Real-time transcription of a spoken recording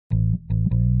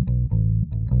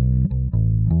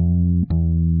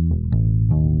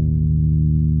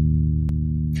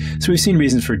So we've seen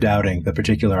reasons for doubting the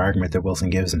particular argument that Wilson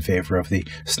gives in favor of the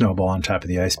snowball on top of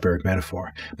the iceberg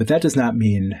metaphor. But that does not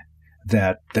mean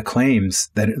that the claims,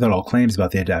 that all claims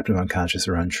about the adaptive unconscious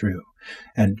are untrue.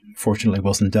 And fortunately,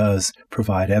 Wilson does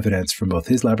provide evidence from both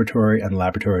his laboratory and the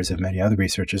laboratories of many other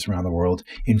researchers around the world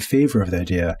in favor of the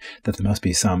idea that there must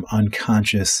be some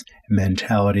unconscious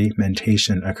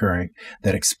mentation occurring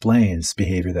that explains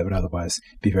behavior that would otherwise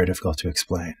be very difficult to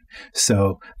explain.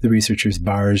 So the researchers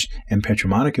Barge and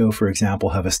Petromonico, for example,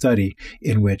 have a study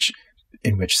in which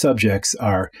subjects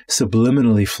are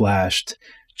subliminally flashed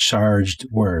charged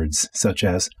words such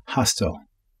as hostile,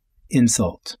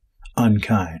 insult,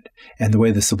 unkind. And the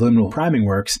way the subliminal priming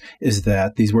works is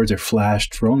that these words are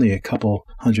flashed for only a couple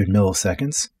hundred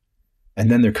milliseconds, and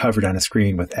then they're covered on a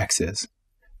screen with X's,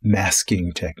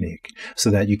 masking technique, so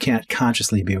that you can't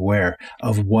consciously be aware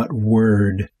of what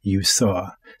word you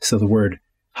saw. So the word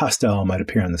hostile might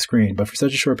appear on the screen, but for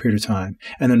such a short period of time,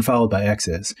 and then followed by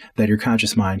X's, that your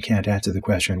conscious mind can't answer the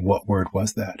question, what word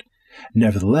was that?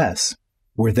 Nevertheless,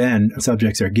 where then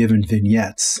subjects are given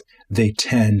vignettes, they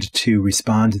tend to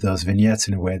respond to those vignettes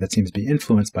in a way that seems to be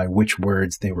influenced by which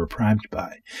words they were primed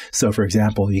by. So, for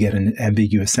example, you get an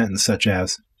ambiguous sentence such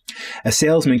as, a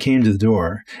salesman came to the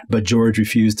door, but George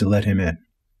refused to let him in.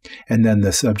 And then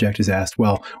the subject is asked,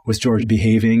 well, was George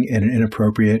behaving in an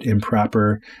inappropriate,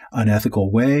 improper,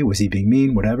 unethical way? Was he being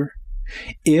mean? Whatever.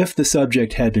 If the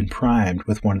subject had been primed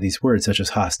with one of these words, such as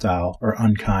hostile or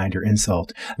unkind or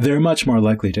insult, they're much more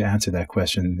likely to answer that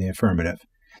question in the affirmative.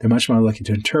 They're much more likely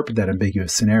to interpret that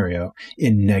ambiguous scenario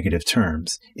in negative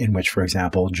terms, in which, for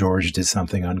example, George did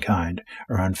something unkind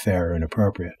or unfair or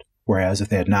inappropriate. Whereas if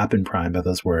they had not been primed by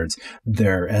those words,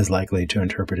 they're as likely to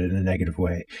interpret it in a negative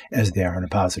way as they are in a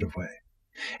positive way.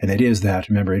 And the idea is that,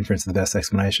 remember, inference is the best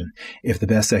explanation. If the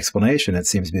best explanation, it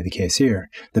seems to be the case here,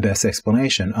 the best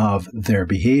explanation of their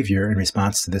behavior in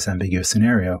response to this ambiguous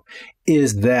scenario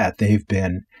is that they've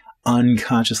been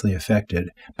unconsciously affected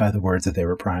by the words that they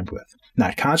were primed with.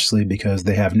 Not consciously, because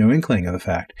they have no inkling of the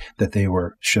fact that they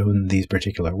were shown these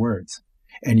particular words.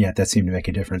 And yet that seemed to make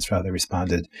a difference for how they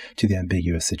responded to the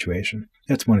ambiguous situation.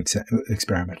 That's one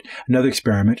experiment. Another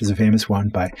experiment is a famous one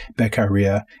by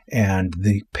Beccaria and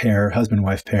the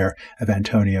husband-wife pair of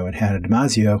Antonio and Hannah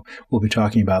Damasio. We'll be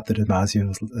talking about the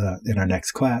Damasios in our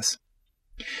next class.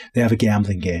 They have a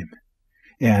gambling game,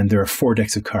 and there are 4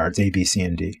 decks of cards, A, B, C,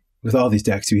 and D. With all these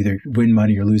decks, you either win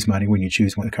money or lose money when you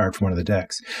choose a card from one of the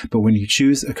decks. But when you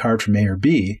choose a card from A or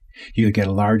B, you get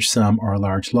a large sum or a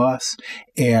large loss.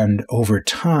 And over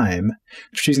time,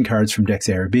 choosing cards from decks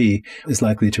A or B is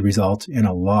likely to result in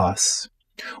a loss.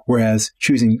 Whereas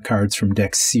choosing cards from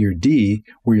decks C or D,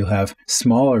 where you'll have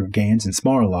smaller gains and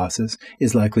smaller losses,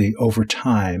 is likely over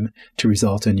time to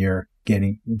result in your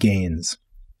getting gains.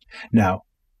 Now,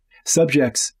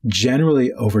 subjects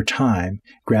generally over time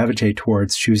gravitate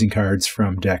towards choosing cards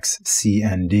from decks C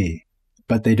and D,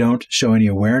 but they don't show any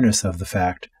awareness of the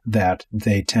fact that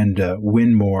they tend to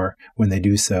win more when they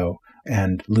do so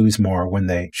and lose more when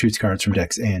they choose cards from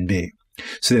decks A and B.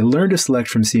 So they learn to select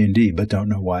from C and D, but don't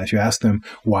know why. If you ask them,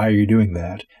 why are you doing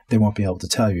that? They won't be able to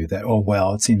tell you that, oh,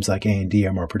 well, it seems like A and D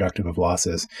are more productive of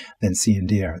losses than C and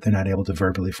D are. They're not able to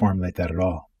verbally formulate that at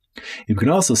all. You can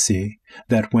also see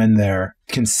that when they're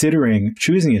considering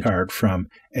choosing a card from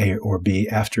A or B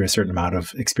after a certain amount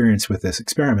of experience with this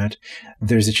experiment,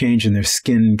 there's a change in their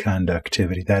skin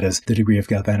conductivity. That is, the degree of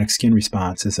galvanic skin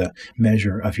response is a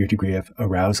measure of your degree of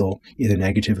arousal, either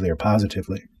negatively or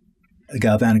positively. The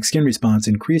galvanic skin response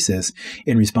increases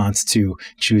in response to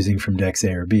choosing from decks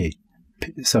A or B.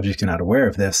 Subjects are not aware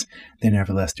of this. They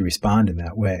nevertheless do respond in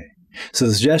that way. So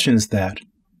the suggestion is that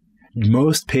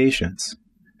most patients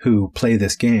who play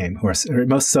this game, or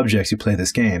most subjects who play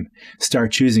this game,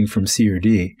 start choosing from C or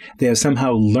D. They have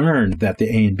somehow learned that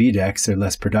the A and B decks are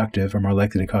less productive or more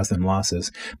likely to cause them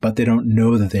losses, but they don't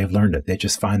know that they've learned it. They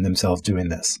just find themselves doing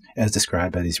this, as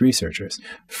described by these researchers.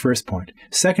 First point.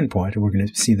 Second point, and we're going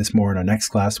to see this more in our next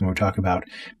class when we talk about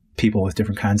people with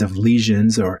different kinds of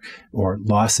lesions or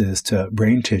losses to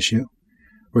brain tissue.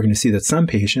 We're going to see that some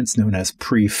patients, known as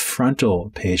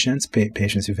prefrontal patients,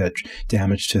 patients who've had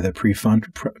damage to the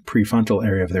prefrontal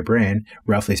area of their brain,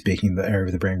 roughly speaking, the area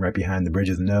of the brain right behind the bridge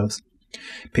of the nose,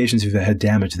 patients who've had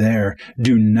damage there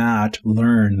do not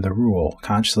learn the rule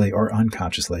consciously or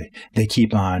unconsciously. They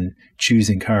keep on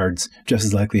choosing cards just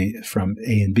as likely from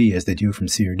A and B as they do from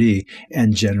C or D,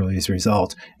 and generally as a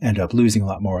result end up losing a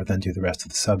lot more than do the rest of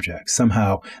the subjects.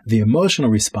 Somehow the emotional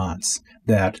response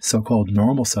that so-called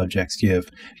normal subjects give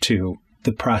to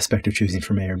the prospect of choosing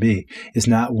from A or B is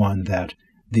not one that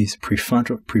these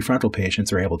prefrontal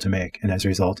patients are able to make, and as a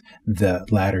result, the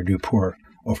latter do poor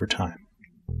over time.